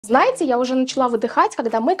Знаете, я уже начала выдыхать,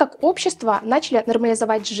 когда мы, как общество, начали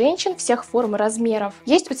нормализовать женщин всех форм и размеров.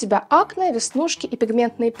 Есть у тебя акне, веснушки и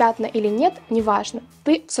пигментные пятна или нет, неважно.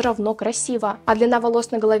 Ты все равно красива. А длина волос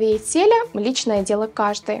на голове и теле – личное дело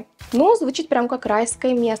каждой. Ну, звучит прям как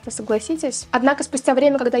райское место, согласитесь? Однако спустя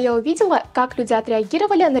время, когда я увидела, как люди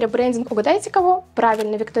отреагировали на ребрендинг, угадайте кого?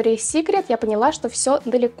 Правильно, Виктории Сикрет, я поняла, что все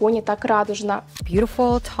далеко не так радужно.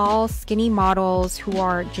 Beautiful, tall, skinny models who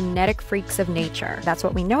are genetic freaks of nature. That's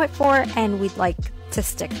what we know it for, and we'd like to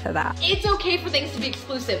stick to that. It's okay for things to be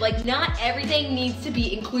exclusive. Like, not everything needs to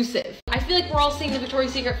be inclusive. I feel like we're all seeing the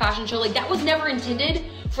Victoria's Secret fashion show. Like, that was never intended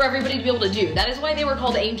for everybody to be able to do. That is why they were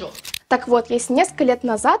called angels. Так вот, если несколько лет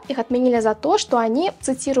назад их отменили за то, что они,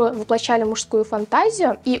 цитирую, воплощали мужскую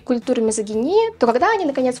фантазию и культуру мизогинии, то когда они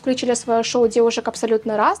наконец включили свое шоу «Девушек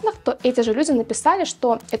абсолютно разных», то эти же люди написали,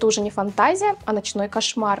 что это уже не фантазия, а ночной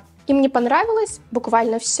кошмар. Им не понравилось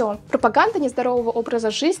буквально все. Пропаганда нездорового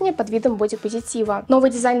образа жизни под видом боди-позитива.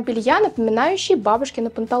 Новый дизайн белья, напоминающий бабушкины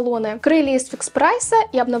панталоны. Крылья из фикс-прайса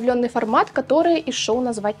и обновленный формат, которые из шоу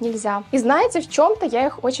назвать нельзя. И знаете, в чем-то я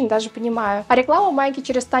их очень даже понимаю. А реклама майки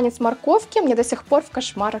через танец морковки мне до сих пор в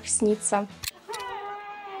кошмарах снится.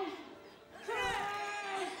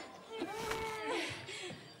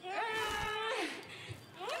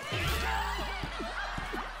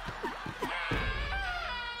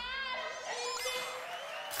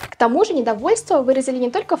 К тому же недовольство выразили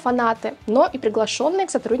не только фанаты, но и приглашенные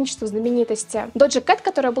к сотрудничеству знаменитости. Доджа Кэт,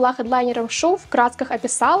 которая была хедлайнером шоу, в красках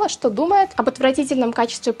описала, что думает об отвратительном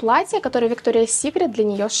качестве платья, которое Виктория Сикрет для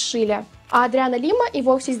нее сшили. А Адриана Лима и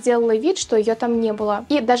вовсе сделала вид, что ее там не было.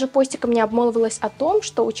 И даже постиком не обмолвилась о том,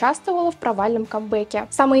 что участвовала в провальном камбэке.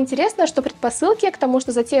 Самое интересное, что предпосылки к тому,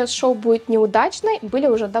 что затея с шоу будет неудачной, были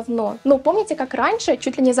уже давно. Ну, помните, как раньше,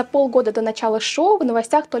 чуть ли не за полгода до начала шоу, в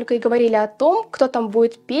новостях только и говорили о том, кто там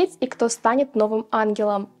будет петь и кто станет новым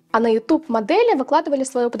ангелом. А на YouTube модели выкладывали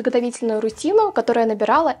свою подготовительную рутину, которая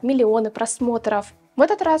набирала миллионы просмотров. В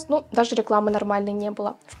этот раз, даже рекламы нормальной не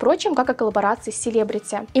было. Впрочем, как и коллаборации с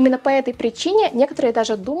селебрити. Именно по этой причине некоторые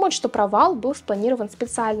даже думают, что провал был спланирован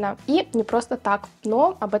специально. И не просто так,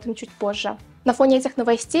 но об этом чуть позже. На фоне этих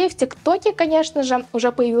новостей в ТикТоке, конечно же,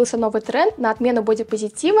 уже появился новый тренд на отмену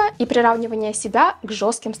бодипозитива и приравнивание себя к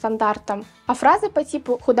жестким стандартам. А фразы по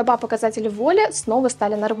типу «худоба – показатель воли» снова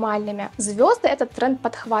стали нормальными. Звезды этот тренд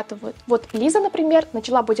подхватывают. Вот Лиза, например,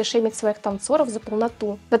 начала бодишеймить своих танцоров за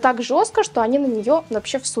полноту. Да так жестко, что они на нее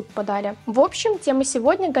вообще в суд подали. В общем, темы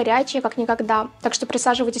сегодня горячие как никогда. Так что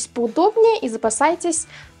присаживайтесь поудобнее и запасайтесь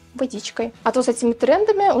водичкой. А то с этими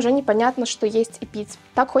трендами уже непонятно, что есть и пить.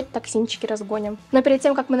 Так хоть токсинчики разгоним. Но перед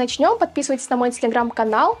тем, как мы начнем, подписывайтесь на мой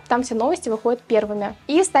телеграм-канал, там все новости выходят первыми.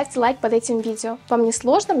 И ставьте лайк под этим видео. Вам не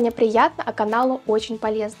сложно, мне приятно, а каналу очень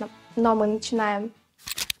полезно. Ну а мы начинаем.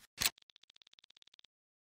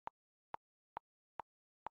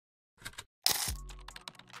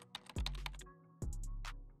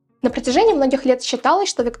 На протяжении многих лет считалось,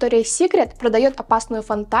 что Виктория Сикрет продает опасную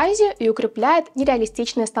фантазию и укрепляет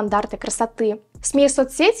нереалистичные стандарты красоты. СМИ и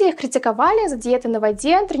соцсети их критиковали за диеты на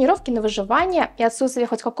воде, тренировки на выживание и отсутствие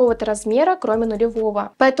хоть какого-то размера, кроме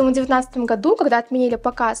нулевого. Поэтому в 2019 году, когда отменили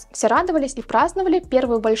показ, все радовались и праздновали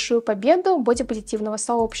первую большую победу боди-позитивного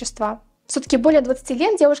сообщества. Все-таки более 20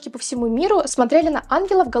 лет девушки по всему миру смотрели на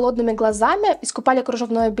ангелов голодными глазами и скупали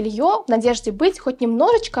кружевное белье в надежде быть хоть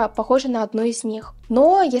немножечко похожей на одну из них.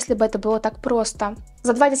 Но если бы это было так просто.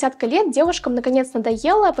 За 20 лет девушкам наконец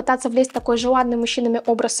надоело пытаться влезть в такой желанный мужчинами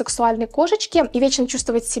образ сексуальной кошечки и вечно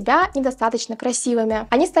чувствовать себя недостаточно красивыми.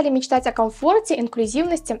 Они стали мечтать о комфорте,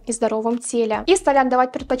 инклюзивности и здоровом теле. И стали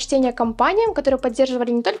отдавать предпочтение компаниям, которые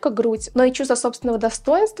поддерживали не только грудь, но и чувство собственного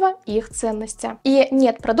достоинства и их ценности. И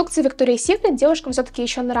нет, продукция Виктории Сикрет девушкам все-таки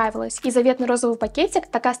еще нравилась, и заветный розовый пакетик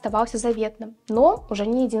так и оставался заветным, но уже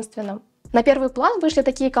не единственным. На первый план вышли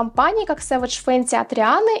такие компании, как Savage Fenty от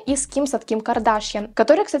Рианны и Skims от Ким Кардашьян,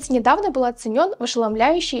 который, кстати, недавно был оценен в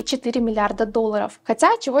ошеломляющие $4 миллиарда.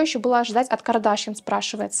 Хотя, чего еще было ожидать от Кардашьян,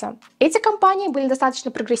 спрашивается. Эти компании были достаточно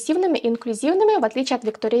прогрессивными и инклюзивными, в отличие от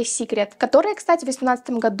Виктории Сикрет, которые, кстати, в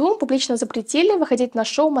 2018 году публично запретили выходить на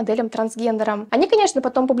шоу моделям-трансгендерам. Они, конечно,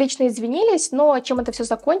 потом публично извинились, но чем это все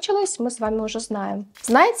закончилось, мы с вами уже знаем.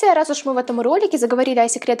 Знаете, раз уж мы в этом ролике заговорили о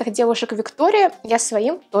секретах девушек Виктории, я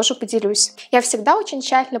своим тоже поделюсь. Я всегда очень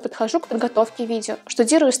тщательно подхожу к подготовке видео,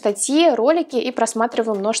 штудирую статьи, ролики и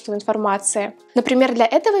просматриваю множество информации. Например, для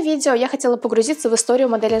этого видео я хотела погрузиться в историю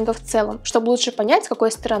моделинга в целом, чтобы лучше понять, с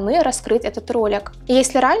какой стороны раскрыть этот ролик. И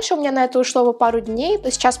если раньше у меня на это ушло бы пару дней,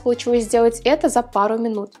 то сейчас получилось сделать это за пару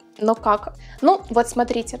минут. Но как? Ну, вот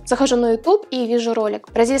смотрите. Захожу на YouTube и вижу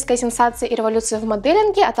ролик. Бразильская сенсация и революция в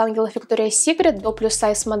моделинге от ангелов Виктория Сикрет до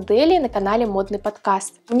плюс-сайз моделей на канале Модный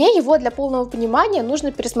подкаст. Мне его для полного понимания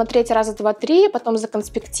нужно пересмотреть раза 2-3, потом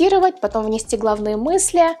законспектировать, потом внести главные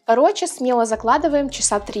мысли. Короче, смело закладываем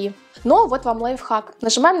часа 3. Но вот вам лайфхак.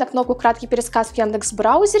 Нажимаем на кнопку «Краткий пересказ» в Яндекс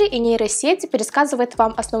Браузере, и нейросеть пересказывает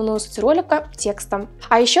вам основную суть ролика текстом.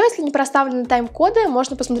 А еще, если не проставлены тайм-коды,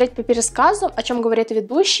 можно посмотреть по пересказу, о чем говорит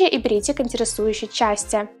ведущий, и перейти к интересующей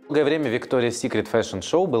части. Долгое время Виктория Сикрет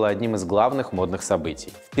фэшн-шоу было одним из главных модных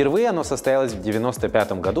событий. Впервые оно состоялось в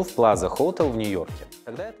 1995 году в Plaza Hotel в Нью-Йорке.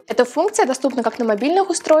 Эта функция доступна как на мобильных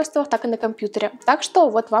устройствах, так и на компьютере. Так что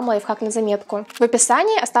вот вам лайфхак на заметку. В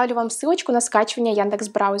описании оставлю вам ссылочку на скачивание Яндекс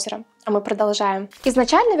Браузера. А мы продолжаем.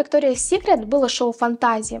 Изначально Виктория Сикрет было шоу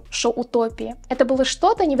фантазии, шоу утопии. Это было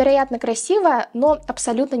что-то невероятно красивое, но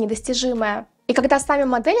абсолютно недостижимое. И когда сами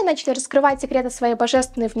модели начали раскрывать секреты своей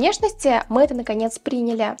божественной внешности, мы это наконец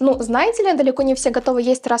приняли. Ну, знаете ли, далеко не все готовы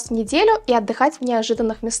есть раз в неделю и отдыхать в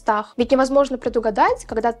неожиданных местах. Ведь невозможно предугадать,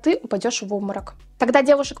 когда ты упадешь в обморок. Тогда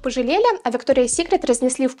девушек пожалели, а Виктория Сикрет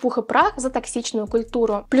разнесли в пух и прах за токсичную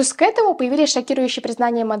культуру. Плюс к этому появились шокирующие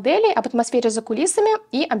признания моделей об атмосфере за кулисами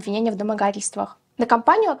и обвинения в домогательствах. На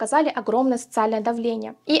компанию оказали огромное социальное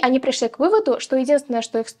давление, и они пришли к выводу, что единственное,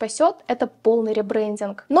 что их спасет, это полный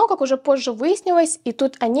ребрендинг. Но, как уже позже выяснилось, и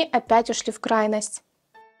тут они опять ушли в крайность.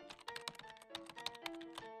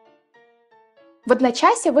 В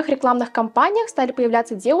одночасье в их рекламных кампаниях стали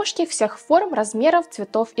появляться девушки всех форм, размеров,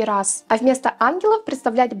 цветов и рас. А вместо ангелов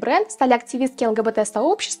представлять бренд стали активистки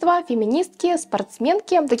ЛГБТ-сообщества, феминистки,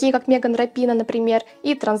 спортсменки, такие как Меган Рапино, например,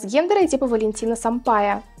 и трансгендеры типа Валентина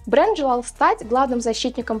Сампая. Бренд желал стать главным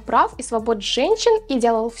защитником прав и свобод женщин и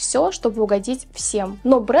делал все, чтобы угодить всем.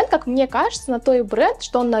 Но бренд, как мне кажется, на то и бренд,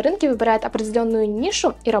 что он на рынке выбирает определенную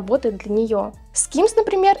нишу и работает для нее. Skims,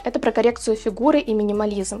 например, это про коррекцию фигуры и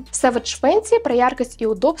минимализм. Savage Fenty про яркость и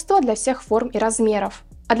удобство для всех форм и размеров.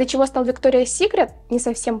 А для чего стал Виктория Сикрет, не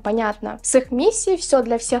совсем понятно. С их миссией «все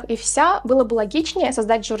для всех и вся» было бы логичнее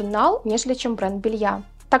создать журнал, нежели чем бренд белья.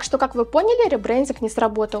 Так что, как вы поняли, ребрендинг не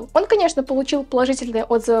сработал. Он, конечно, получил положительные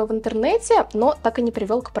отзывы в интернете, но так и не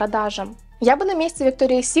привел к продажам. Я бы на месте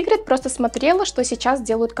Виктории Сикрет просто смотрела, что сейчас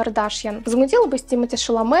делают Кардашьян. Замутила бы с Тимоти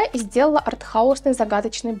Шаломе и сделала артхаусный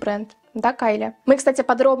загадочный бренд. Да, Кайли? Мы, кстати,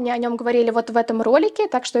 подробнее о нем говорили вот в этом ролике,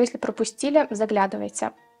 так что если пропустили,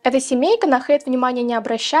 заглядывайте. Эта семейка на хейт внимания не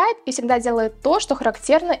обращает и всегда делает то, что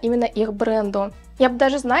характерно именно их бренду. Я бы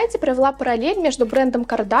даже, знаете, провела параллель между брендом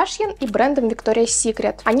Кардашьян и брендом Виктория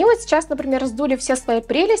Сикрет. Они вот сейчас, например, сдули все свои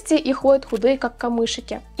прелести и ходят худые, как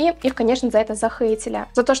камышики. И их, конечно, за это захейтили.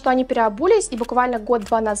 За то, что они переобулись и буквально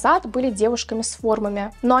год-два назад были девушками с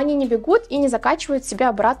формами. Но они не бегут и не закачивают себе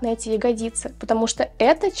обратно эти ягодицы, потому что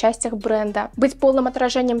это часть их бренда. Быть полным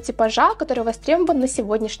отражением типажа, который востребован на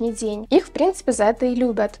сегодняшний день. Их, в принципе, за это и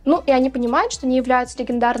любят. Ну и они понимают, что не являются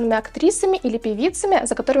легендарными актрисами или певицами,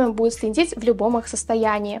 за которыми будет следить в любом их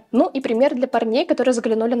состоянии. Ну и пример для парней, которые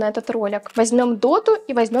заглянули на этот ролик. Возьмем Доту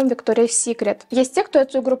и возьмем Викторию Сикрет. Есть те, кто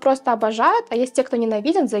эту игру просто обожают, а есть те, кто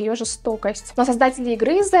ненавидит за ее жестокость. Но создатели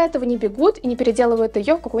игры из-за этого не бегут и не переделывают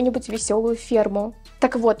ее в какую-нибудь веселую ферму.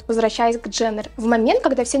 Так вот, возвращаясь к Дженнер. В момент,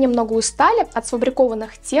 когда все немного устали от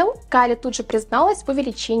сфабрикованных тел, Кайли тут же призналась в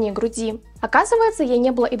увеличении груди. Оказывается, ей не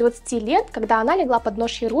было и 20 лет, когда она легла под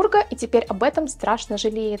нож хирурга и теперь об этом страшно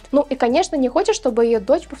жалеет. Ну и, конечно, не хочет, чтобы ее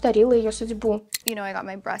дочь повторила ее судьбу. You know, I got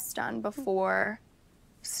my breasts done before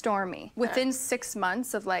Stormy. Within 6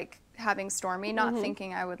 months of like having Stormy, not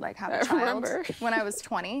thinking I would like have a child when I was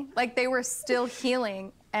 20. Like they were still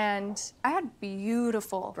healing and I had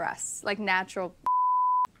beautiful breasts, like natural,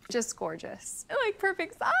 just gorgeous. Like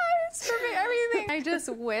perfect size, perfect everything. I just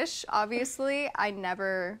wish, obviously, I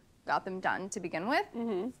never got them done to begin with.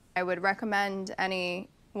 I would recommend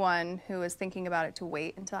anyone who is thinking about it to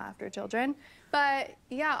wait until after children. But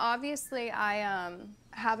yeah, obviously I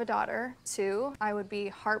have a daughter too. I would be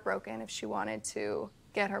heartbroken if she wanted to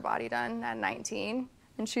get her body done at 19.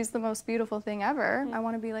 And she's the most beautiful thing ever. I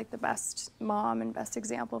want to be like the best mom and best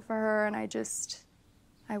example for her. And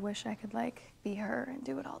I wish I could like be her and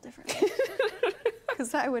do it all differently.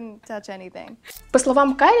 Because I wouldn't touch anything. По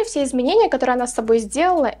словам Кайли, все изменения, которые она с собой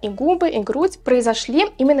сделала, и губы, и грудь, произошли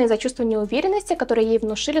именно из-за чувства неуверенности, которое ей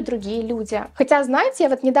внушили другие люди. Хотя, знаете, я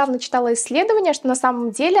вот недавно читала исследование, что на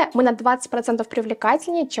самом деле мы на 20%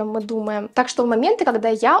 привлекательнее, чем мы думаем. Так что в моменты, когда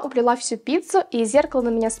я уплела всю пиццу, и из зеркала на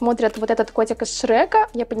меня смотрит вот этот котик из Шрека,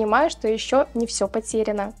 я понимаю, что еще не все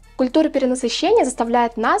потеряно. Культура перенасыщения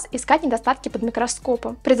заставляет нас искать недостатки под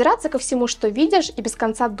микроскопом, придираться ко всему, что видишь, и без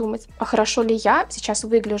конца думать, а хорошо ли я сейчас сейчас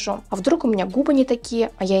выгляжу? А вдруг у меня губы не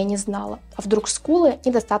такие, а я и не знала? А вдруг скулы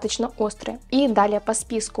недостаточно острые? И далее по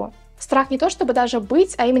списку. Страх не то чтобы даже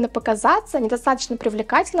быть, а именно показаться недостаточно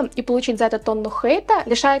привлекательным и получить за это тонну хейта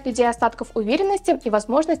лишает людей остатков уверенности и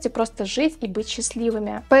возможности просто жить и быть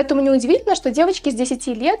счастливыми. Поэтому неудивительно, что девочки с 10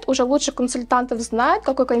 лет уже лучше консультантов знают,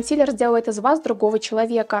 какой консилер сделает из вас другого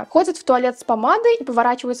человека. Ходят в туалет с помадой и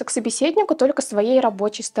поворачиваются к собеседнику только своей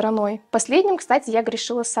рабочей стороной. Последним, кстати, я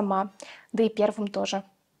грешила сама, да и первым тоже.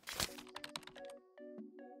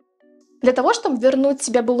 Для того, чтобы вернуть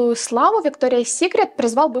себе былую славу, Виктория Сикрет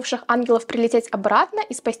призвал бывших ангелов прилететь обратно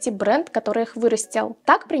и спасти бренд, который их вырастил.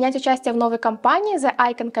 Так, принять участие в новой кампании The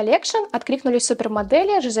Icon Collection откликнулись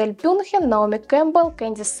супермодели Жизель Бюнхен, Наоми Кэмпбелл,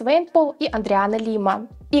 Кэнди Свейнпол и Адриана Лима.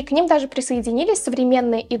 И к ним даже присоединились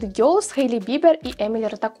современные It Girls, Хейли Бибер и Эмили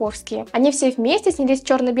Ратаковски. Они все вместе снялись в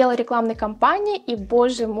черно-белой рекламной кампании, и,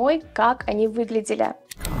 боже мой, как они выглядели.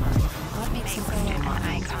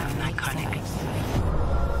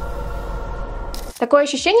 Такое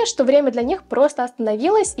ощущение, что время для них просто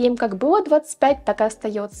остановилось, и им как было 25, так и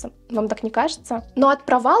остается. Вам так не кажется? Но от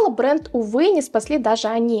провала бренд, увы, не спасли даже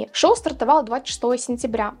они. Шоу стартовало 26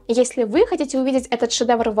 сентября. И если вы хотите увидеть этот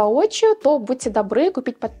шедевр воочию, то будьте добры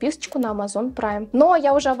купить подписочку на Amazon Prime. Но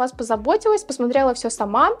я уже о вас позаботилась, посмотрела все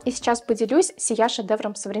сама, и сейчас поделюсь сия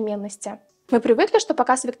шедевром современности. Мы привыкли, что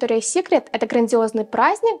показ Виктория Сикрет — это грандиозный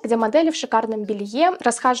праздник, где модели в шикарном белье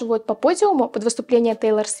расхаживают по подиуму под выступление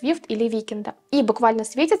Тейлор Свифт или Уикенда и буквально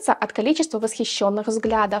светятся от количества восхищенных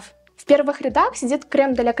взглядов. В первых рядах сидит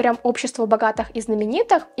крем де ля крем общества богатых и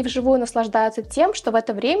знаменитых и вживую наслаждаются тем, что в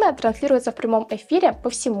это время транслируется в прямом эфире по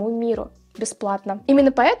всему миру. Бесплатно.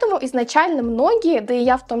 Именно поэтому изначально многие, да и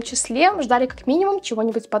я в том числе, ждали как минимум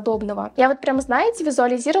чего-нибудь подобного. Я вот прям, знаете,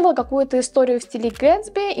 визуализировала какую-то историю в стиле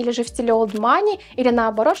Гэтсби или же в стиле Old Money, или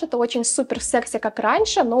наоборот, что-то очень супер секси, как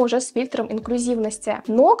раньше, но уже с фильтром инклюзивности.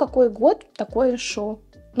 Но какой год, такое шоу.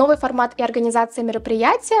 Новый формат и организация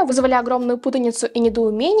мероприятия вызвали огромную путаницу и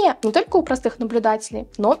недоумение не только у простых наблюдателей,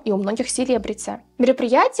 но и у многих селебрити.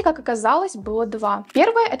 Мероприятий, как оказалось, было два.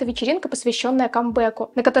 Первое — это вечеринка, посвященная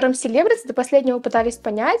камбэку, на котором селебрити до последнего пытались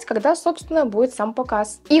понять, когда, собственно, будет сам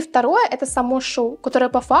показ. И второе — это само шоу, которое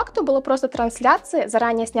по факту было просто трансляцией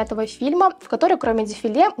заранее снятого фильма, в который, кроме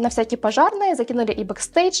дефиле, на всякие пожарные закинули и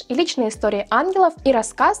бэкстейдж, и личные истории ангелов, и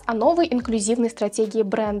рассказ о новой инклюзивной стратегии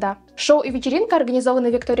бренда. Шоу и вечеринка,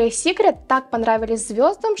 организованные Викторией Сикрет, так понравились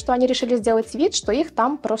звездам, что они решили сделать вид, что их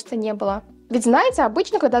там просто не было. Ведь знаете,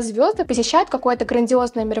 обычно, когда звезды посещают какое-то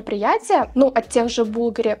грандиозное мероприятие, от тех же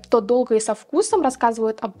Булгари, то долго и со вкусом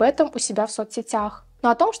рассказывают об этом у себя в соцсетях. Но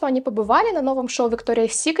о том, что они побывали на новом шоу Виктория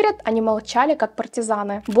Сикрет, они молчали как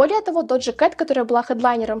партизаны. Более того, Доджа Кэт, которая была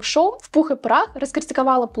хедлайнером шоу, в пух и прах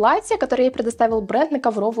раскритиковала платье, которое ей предоставил бренд на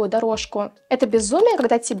ковровую дорожку. Это безумие,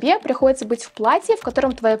 когда тебе приходится быть в платье, в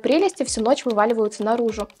котором твои прелести всю ночь вываливаются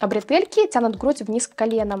наружу, а бретельки тянут грудь вниз к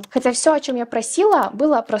коленам. Хотя все, о чем я просила,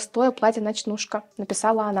 было простое платье-ночнушка,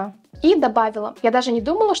 написала она. И добавила: я даже не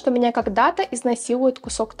думала, что меня когда-то изнасилует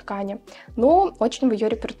кусок ткани. Очень в ее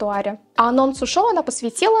репертуаре. А анонсу шоу она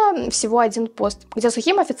посвятила всего один пост, где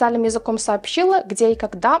сухим официальным языком сообщила, где и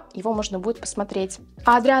когда его можно будет посмотреть.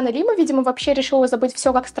 А Адриана Лима, видимо, вообще решила забыть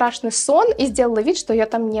все как страшный сон и сделала вид, что ее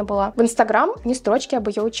там не было. В Инстаграм ни строчки об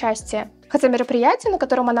ее участии. Хотя мероприятие, на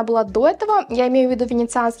котором она была до этого, я имею в виду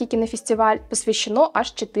Венецианский кинофестиваль, посвящено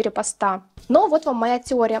аж 4 поста. Но вот вам моя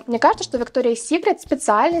теория. Мне кажется, что Виктория Сикрет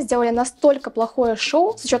специально сделали настолько плохое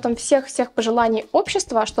шоу с учетом всех пожеланий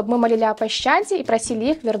общества, чтобы мы молили о пощаде и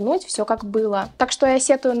просили их вернуть все как было. Так что я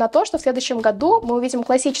сетую на то, что в следующем году мы увидим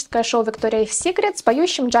классическое шоу Виктория Сикрет с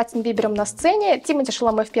поющим Джастин Бибером на сцене, Тимоти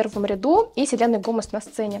Шаломе в первом ряду и Селеной Гомес на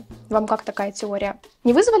сцене. Вам как такая теория?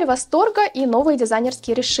 Не вызвали восторга и новые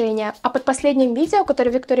дизайнерские решения. А под последним видео,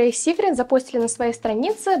 которое Виктория Сикрет запостили на своей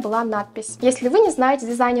странице, была надпись: если вы не знаете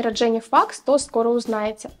дизайнера Дженни Факс, то скоро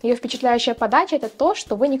узнаете. Ее впечатляющая подача — это то,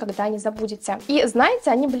 что вы никогда не забудете. И знаете,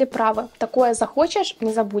 они были правы. Такое захочешь —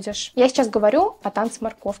 не забудешь. Я сейчас говорю о танце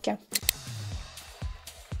морковки.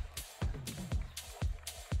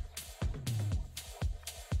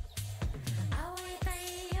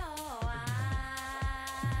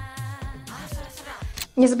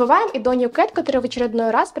 Не забываем и Донью Кэт, которая в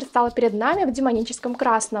очередной раз предстала перед нами в демоническом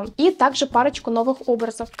красном. И также парочку новых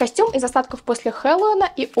образов. Костюм из остатков после Хэллоуина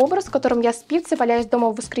и образ, в котором я спицей валяюсь дома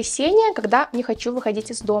в воскресенье, когда не хочу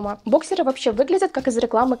выходить из дома. Боксеры вообще выглядят как из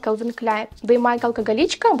рекламы Calvin Klein. Да и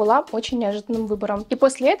майка-алкоголичка была очень неожиданным выбором. И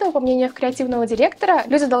после этого, по мнению креативного директора,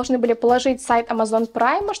 люди должны были положить сайт Amazon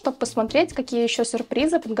Prime, чтобы посмотреть, какие еще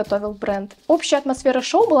сюрпризы подготовил бренд. Общая атмосфера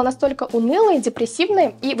шоу была настолько унылой,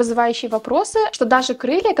 депрессивной и вызывающей вопросы, что даже критики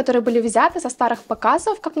крылья, которые были взяты со старых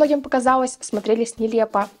показов, как многим показалось, смотрелись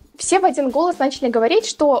нелепо. Все в один голос начали говорить,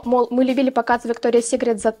 что, мол, мы любили показ Виктории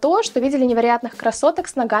Сикрет за то, что видели невероятных красоток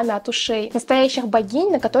с ногами от ушей, настоящих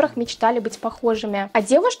богинь, на которых мечтали быть похожими. А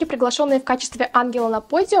девушки, приглашенные в качестве ангела на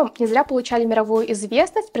подиум, не зря получали мировую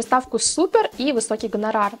известность, приставку «супер» и высокий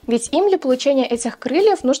гонорар. Ведь им для получения этих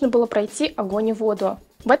крыльев нужно было пройти огонь и воду.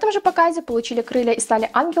 В этом же показе получили крылья и стали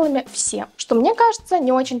ангелами все, что мне кажется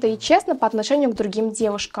не очень-то и честно по отношению к другим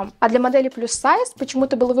девушкам. А для моделей плюс сайз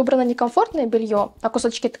почему-то было выбрано не комфортное белье, а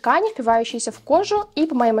кусочки ткани, впивающиеся в кожу и,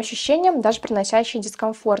 по моим ощущениям, даже приносящие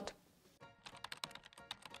дискомфорт.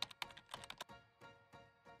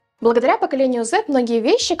 Благодаря поколению Z многие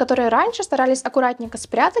вещи, которые раньше старались аккуратненько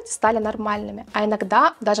спрятать, стали нормальными, а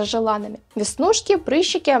иногда даже желанными. Веснушки,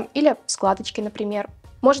 прыщики или складочки, например.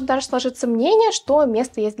 Может даже сложиться мнение, что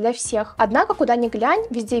место есть для всех. Однако, куда ни глянь,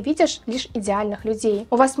 везде видишь лишь идеальных людей.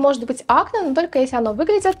 У вас может быть акне, но только если оно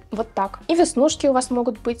выглядит вот так. И веснушки у вас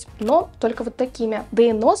могут быть, но только вот такими. Да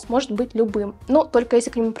и нос может быть любым. Но только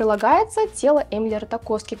если к нему прилагается тело Эмили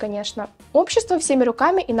Ротаковски, конечно. Общество всеми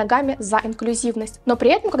руками и ногами за инклюзивность. Но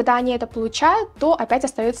при этом, когда они это получают, то опять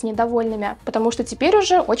остаются недовольными. Потому что теперь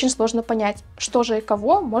уже очень сложно понять, что же и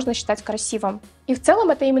кого можно считать красивым. И в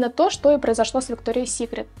целом это именно то, что и произошло с Викторией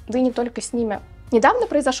Сикрет, да и не только с ними. Недавно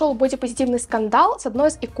произошел боди-позитивный скандал с одной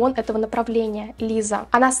из икон этого направления – Лиза.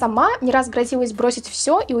 Она сама не раз грозилась бросить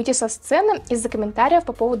все и уйти со сцены из-за комментариев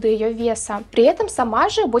по поводу ее веса. При этом сама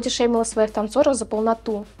же бодишеймила своих танцоров за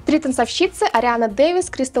полноту. 3 танцовщицы – Ариана Дэвис,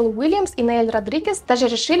 Кристал Уильямс и Нейль Родригес – даже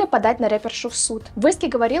решили подать на рэпершу в суд. В иске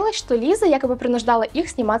говорилось, что Лиза якобы принуждала их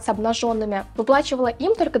сниматься обнаженными, выплачивала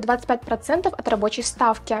им только 25% от рабочей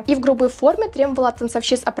ставки и в грубой форме требовала от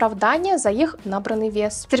танцовщиц оправдания за их набранный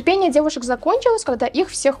вес. Терпение девушек закончилось, когда их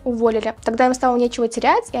всех уволили. Тогда им стало нечего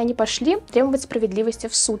терять, и они пошли требовать справедливости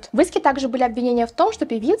в суд. В иске также были обвинения в том, что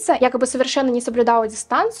певица якобы совершенно не соблюдала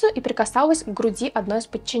дистанцию и прикасалась к груди одной из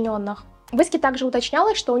подчиненных. В иске также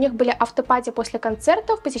уточнялось, что у них были автопати после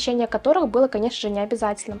концертов, посещение которых было, конечно же, не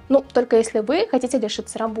обязательным. Ну, только если вы хотите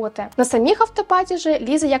лишиться работы. На самих автопати же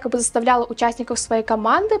Лиза якобы заставляла участников своей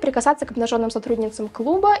команды прикасаться к обнаженным сотрудницам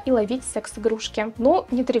клуба и ловить секс-игрушки. Ну,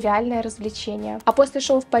 нетривиальное развлечение. А после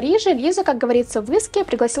шоу в Париже Лиза, как говорится в иске,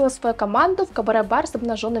 пригласила свою команду в кабаре-бар с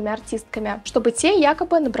обнаженными артистками, чтобы те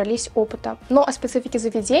якобы набрались опыта. Но о специфике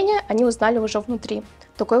заведения они узнали уже внутри.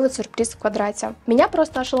 Такой вот сюрприз в квадрате. Меня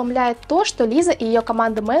просто ошеломляет то, что Лиза и ее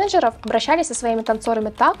команда менеджеров обращались со своими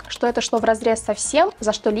танцорами так, что это шло вразрез со всем,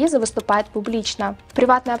 за что Лиза выступает публично. В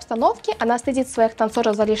приватной обстановке она стыдит своих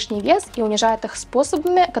танцоров за лишний вес и унижает их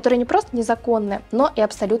способами, которые не просто незаконны, но и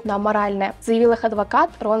абсолютно аморальны, заявил их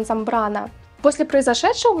адвокат Рон Замбрано. После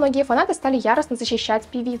произошедшего многие фанаты стали яростно защищать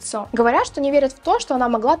певицу, говоря, что не верят в то, что она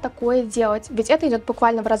могла такое делать, ведь это идет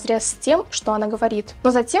буквально вразрез с тем, что она говорит.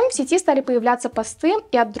 Но затем в сети стали появляться посты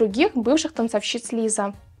и от других бывших танцовщиц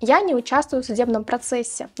Лиза. Я не участвую в судебном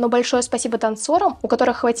процессе, но большое спасибо танцорам, у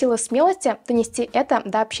которых хватило смелости донести это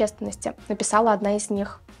до общественности, написала одна из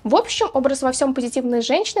них. В общем, образ во всем позитивной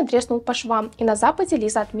женщины треснул по швам, и на Западе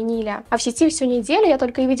Лизу отменили. А в сети всю неделю я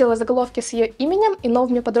только и видела заголовки с ее именем и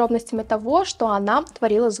новыми подробностями того, что она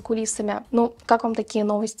творила за кулисами. Ну, как вам такие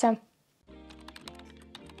новости?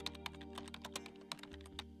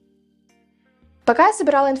 Пока я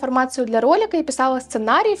собирала информацию для ролика и писала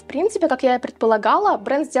сценарий, в принципе, как я и предполагала,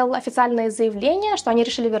 бренд сделал официальное заявление, что они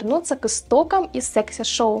решили вернуться к истокам из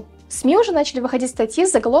секси-шоу. СМИ уже начали выходить статьи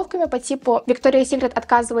с заголовками по типу «Виктория Сикрет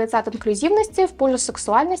отказывается от инклюзивности в пользу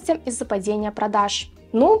сексуальности из-за падения продаж».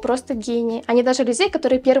 Ну, просто гений. Они даже людей,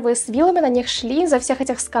 которые первые с вилами на них шли из-за всех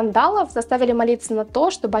этих скандалов, заставили молиться на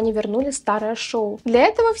то, чтобы они вернули старое шоу. Для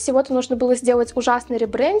этого всего-то нужно было сделать ужасный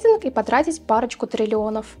ребрендинг и потратить парочку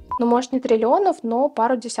триллионов. Ну, может, не триллионов, но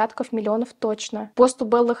пару десятков миллионов точно. Пост у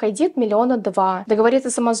Беллы Хадид $1 2 миллиона.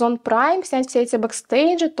 Договориться с Amazon Prime, снять все эти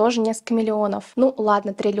бэкстейджи, тоже несколько миллионов. Ну,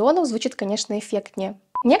 ладно, триллионов звучит, конечно, эффектнее.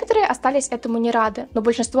 Некоторые остались этому не рады, но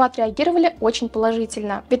большинство отреагировали очень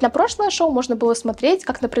положительно. Ведь на прошлое шоу можно было смотреть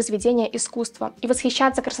как на произведение искусства и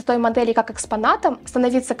восхищаться красотой моделей как экспонатом,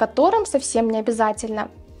 становиться которым совсем не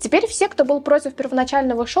обязательно. Теперь все, кто был против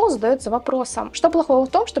первоначального шоу, задаются вопросом, что плохого в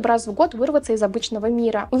том, чтобы раз в год вырваться из обычного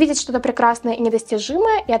мира, увидеть что-то прекрасное и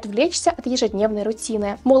недостижимое и отвлечься от ежедневной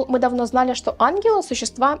рутины. Мол, мы давно знали, что ангелы –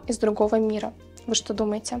 существа из другого мира. Вы что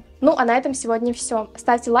думаете? Ну, а на этом сегодня все.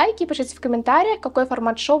 Ставьте лайки и пишите в комментариях, какой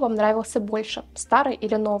формат шоу вам нравился больше, старый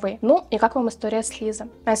или новый. Ну, и как вам история с Лизой.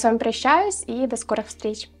 А я с вами прощаюсь и до скорых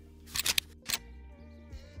встреч.